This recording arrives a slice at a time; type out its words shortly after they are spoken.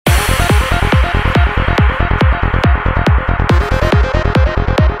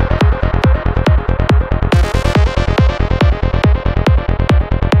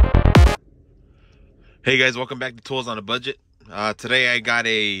Hey guys, welcome back to Tools on a Budget. Today I got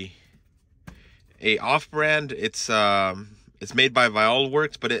a off-brand. It's made by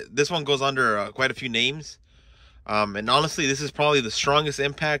Works, but this one goes under quite a few names. And honestly, this is probably the strongest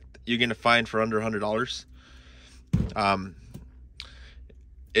impact you're gonna find for under $100. Um,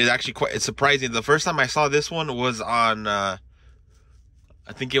 it's surprising. The first time I saw this one was on I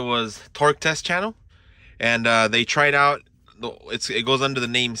think it was Torque Test channel, and they tried out. It goes under the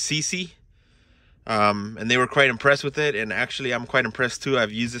name CC. And they were quite impressed with it, and actually I'm quite impressed too.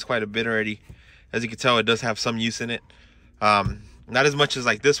 I've used this quite a bit already. As you can tell, it does have some use in it. Not as much as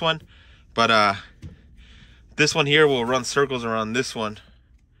like this one, but this one here will run circles around this one.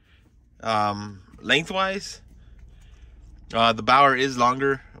 Lengthwise, the bower is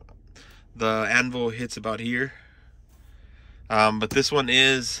longer. The anvil hits about here, but this one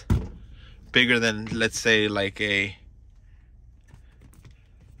is bigger than, let's say, like a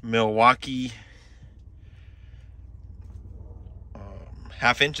Milwaukee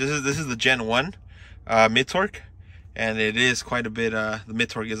half-inch. This is the Gen 1 mid-torque, and it is quite a bit, the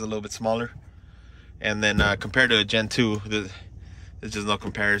mid-torque is a little bit smaller. And then compared to a Gen 2, there's just no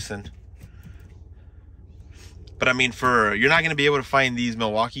comparison. But I mean, you're not going to be able to find these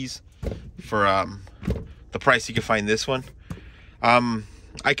Milwaukees for the price you can find this one. I'm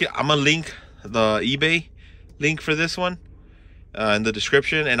gonna link the eBay link for this one in the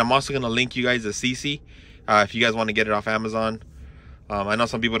description, and I'm also gonna link you guys the CC if you guys want to get it off Amazon. I know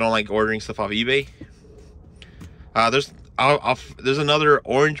some people don't like ordering stuff off eBay. There's another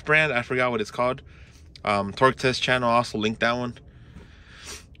orange brand, I forgot what it's called. Torque Test channel, I'll also link that one.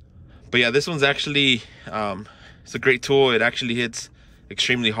 But yeah, this one's actually it's a great tool. It actually hits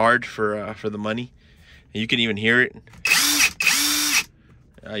extremely hard for the money, and you can even hear it.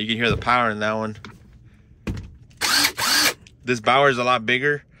 You can hear the power in that one. This bower is a lot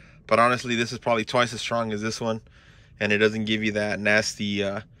bigger, but honestly, this is probably twice as strong as this one. And it doesn't give you that nasty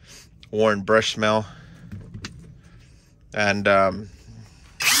worn brush smell. And yeah,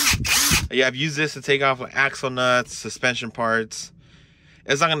 I've used this to take off like axle nuts, suspension parts.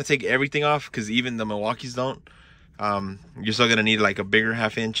 It's not gonna take everything off because even the Milwaukees don't. You're still gonna need like a bigger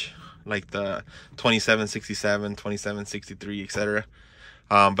half-inch, like the 2767, 2763, etc.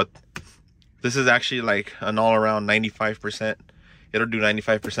 But this is actually like an all-around 95%. It'll do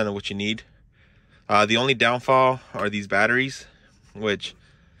 95% of what you need. The only downfall are these batteries, which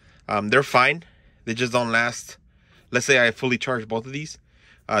they're fine. They just don't last. Let's say I fully charge both of these.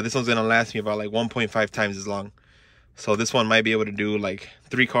 This one's gonna last me about like 1.5 times as long. So this one might be able to do like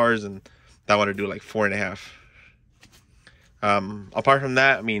 3 cars, and that one to do like 4.5. Apart from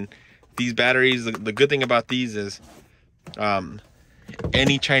that, I mean, these batteries, the good thing about these is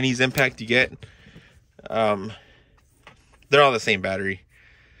any Chinese impact you get, they're all the same battery.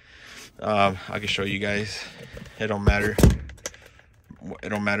 I can show you guys. It don't matter.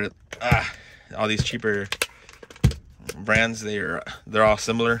 All these cheaper brands, they're all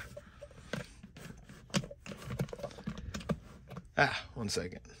similar. One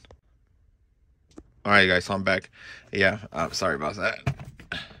second. All right, guys, so I'm back. Yeah, sorry about that.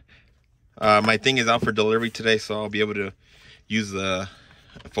 My thing is out for delivery today, so I'll be able to use the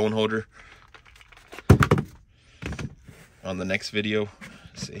phone holder on the next video.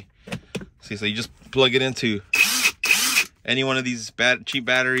 Let's see, so you just plug it into any one of these cheap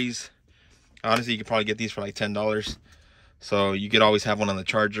batteries. Honestly, you could probably get these for like $10, so you could always have one on the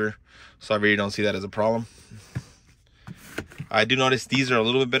charger. So I really don't see that as a problem. I do notice these are a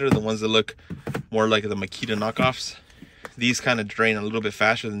little bit better, the ones that look more like the Makita knockoffs. These kind of drain a little bit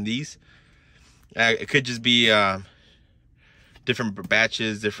faster than these. It could just be different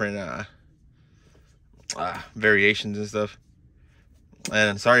batches, different variations and stuff.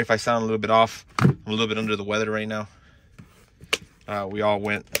 And sorry if I sound a little bit off. I'm a little bit under the weather right now. We all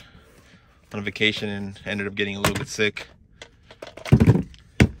went on a vacation and ended up getting a little bit sick.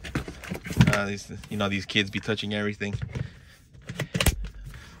 These kids be touching everything.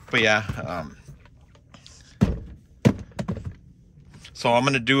 But yeah, so I'm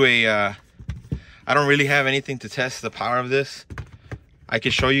gonna do I don't really have anything to test the power of this. I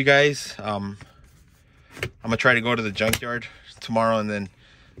can show you guys. I'm gonna try to go to the junkyard tomorrow and then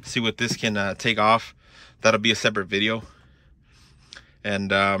see what this can take off. That'll be a separate video.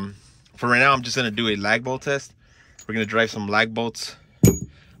 And for right now, I'm just gonna do a lag bolt test. We're gonna drive some lag bolts. I'm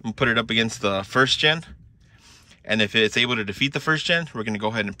gonna put it up against the first gen, and if it's able to defeat the first gen, we're gonna go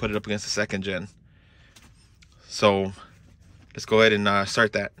ahead and put it up against the second gen. So let's go ahead and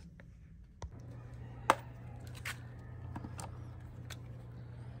start that.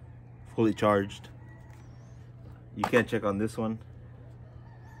 Fully charged. You can't check on this one.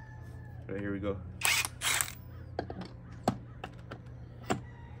 Right, here we go.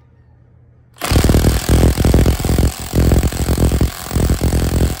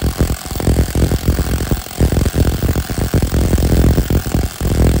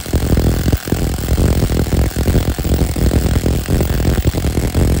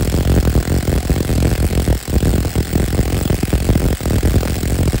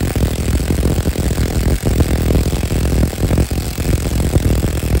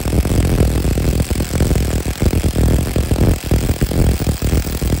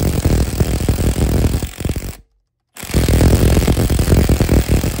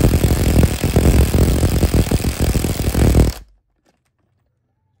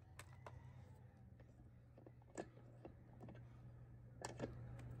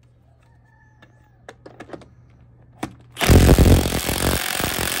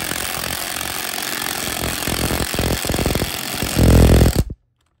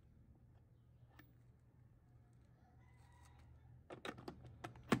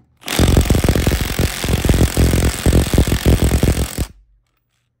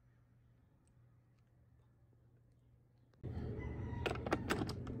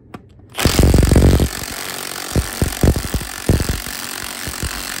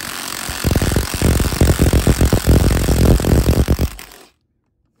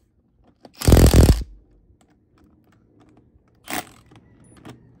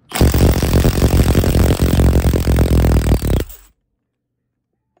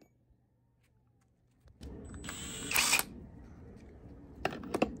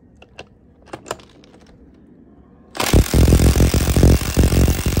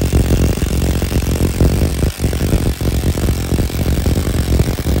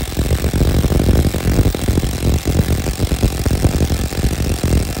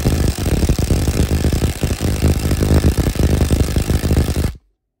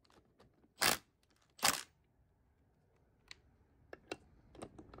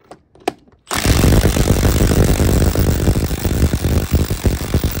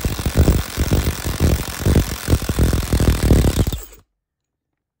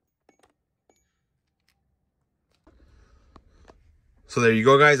 So there you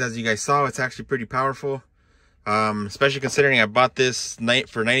go, guys. As you guys saw, it's actually pretty powerful, especially considering I bought this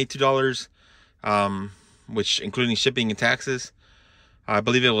for $92, which including shipping and taxes. I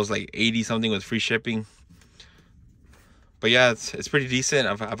believe it was like 80 something with free shipping. But yeah, it's pretty decent.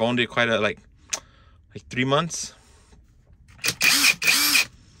 I've owned it quite like 3 months.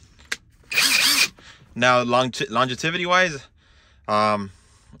 Now longevity wise, it's not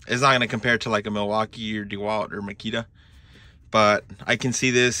gonna compare to like a Milwaukee or DeWalt or Makita. But I can see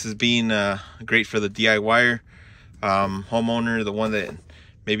this as being great for the DIYer, homeowner, the one that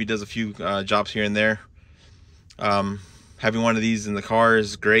maybe does a few jobs here and there. Having one of these in the car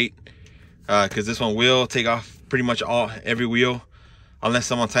is great, because this one will take off pretty much every wheel, unless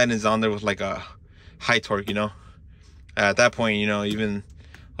someone tightens on there with like a high torque, you know. At that point, you know, even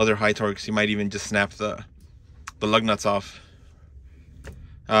other high torques, you might even just snap the lug nuts off.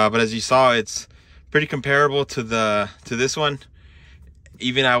 But as you saw, it's pretty comparable to this one.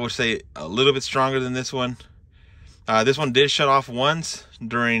 Even I would say a little bit stronger than this one. This one did shut off once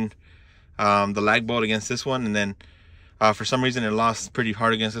during the lag bolt against this one, and then for some reason it lost pretty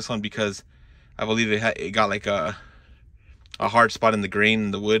hard against this one, because I believe it got like a hard spot in the grain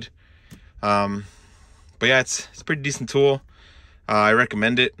in the wood. But yeah, it's a pretty decent tool. I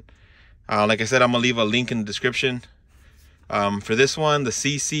recommend it. Like I said, I'm gonna leave a link in the description. For this one, the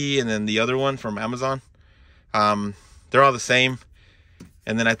CC, and then the other one from Amazon, they're all the same.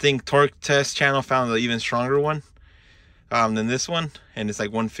 And then I think Torque Test channel found the even stronger one than this one, and it's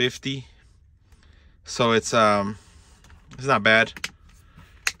like 150. So it's not bad.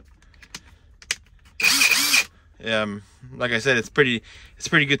 Like I said, it's pretty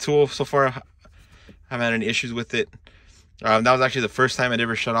good tool so far. I haven't had any issues with it. That was actually the first time it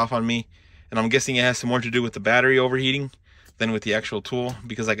ever shut off on me, and I'm guessing it has some more to do with the battery overheating than with the actual tool,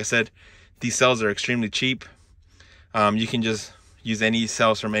 because like I said, these cells are extremely cheap. You can just use any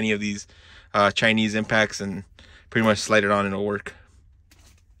cells from any of these Chinese impacts and pretty much slide it on and it'll work.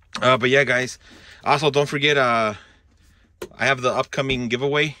 But yeah, guys, also don't forget, I have the upcoming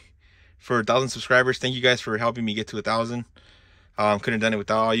giveaway for 1,000 subscribers. Thank you guys for helping me get to 1,000. Couldn't have done it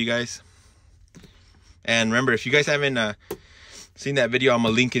without all you guys. And remember, if you guys haven't seen that video, I'm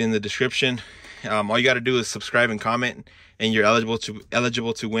gonna link it in the description. All you got to do is subscribe and comment, and you're eligible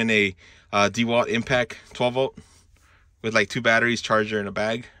to win a DeWalt Impact 12 volt with like 2 batteries, charger, and a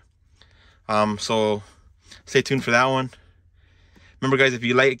bag. So stay tuned for that one. Remember, guys, if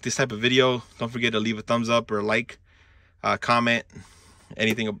you like this type of video, don't forget to leave a thumbs up or a like, comment,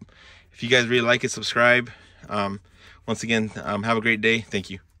 anything. If you guys really like it, subscribe. Once again, have a great day.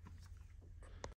 Thank you.